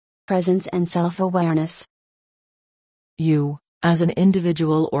presence and self-awareness. You, as an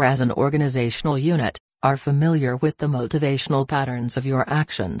individual or as an organizational unit, are familiar with the motivational patterns of your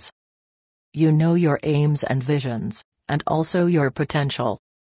actions. You know your aims and visions, and also your potential.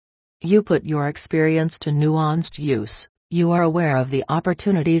 You put your experience to nuanced use. You are aware of the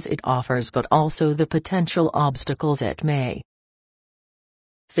opportunities it offers but also the potential obstacles it may.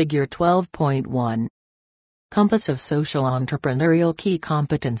 Figure 12.1. Compass of Social Entrepreneurial Key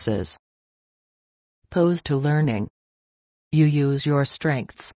Competences. Pose to learning. You use your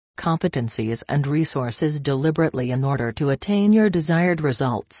strengths, competencies and resources deliberately in order to attain your desired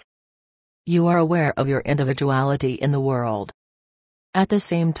results. You are aware of your individuality in the world. At the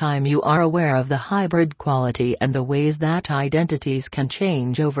same time, you are aware of the hybrid quality and the ways that identities can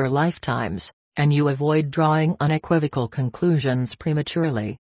change over lifetimes, and you avoid drawing unequivocal conclusions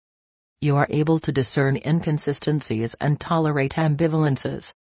prematurely. You are able to discern inconsistencies and tolerate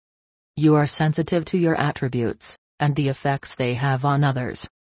ambivalences. You are sensitive to your attributes, and the effects they have on others.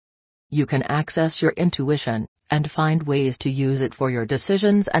 You can access your intuition, and find ways to use it for your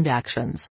decisions and actions.